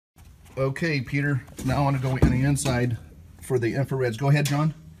Okay, Peter, now I want to go in the inside for the infrareds. Go ahead,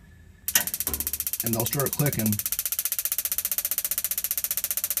 John. And they'll start clicking.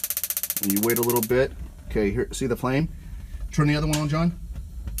 And you wait a little bit. Okay, here, see the flame? Turn the other one on, John.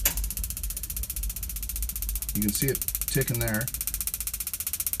 You can see it ticking there.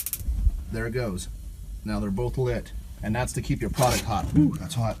 There it goes. Now they're both lit. And that's to keep your product hot. Ooh,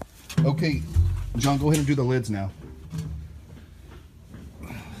 that's hot. Okay, John, go ahead and do the lids now.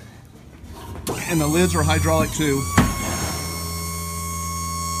 And the lids are hydraulic too.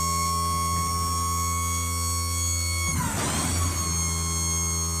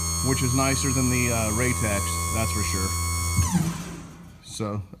 Which is nicer than the Raytex, that's for sure.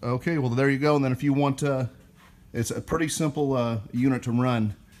 So, okay, well there you go. And then if you want, it's a pretty simple unit to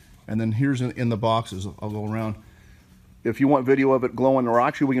run. And then here's in the boxes, I'll go around. If you want video of it glowing, or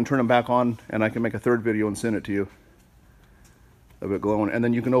actually we can turn them back on and I can make a third video and send it to you of it glowing. And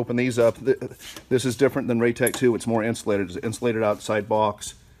then you can open these up. This is different than Raytex 2. It's more insulated. It's an insulated outside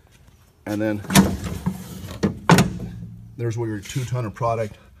box. And then there's where your 2 ton of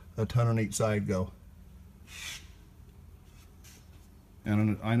product, a ton on each side go.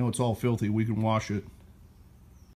 And I know it's all filthy. We can wash it.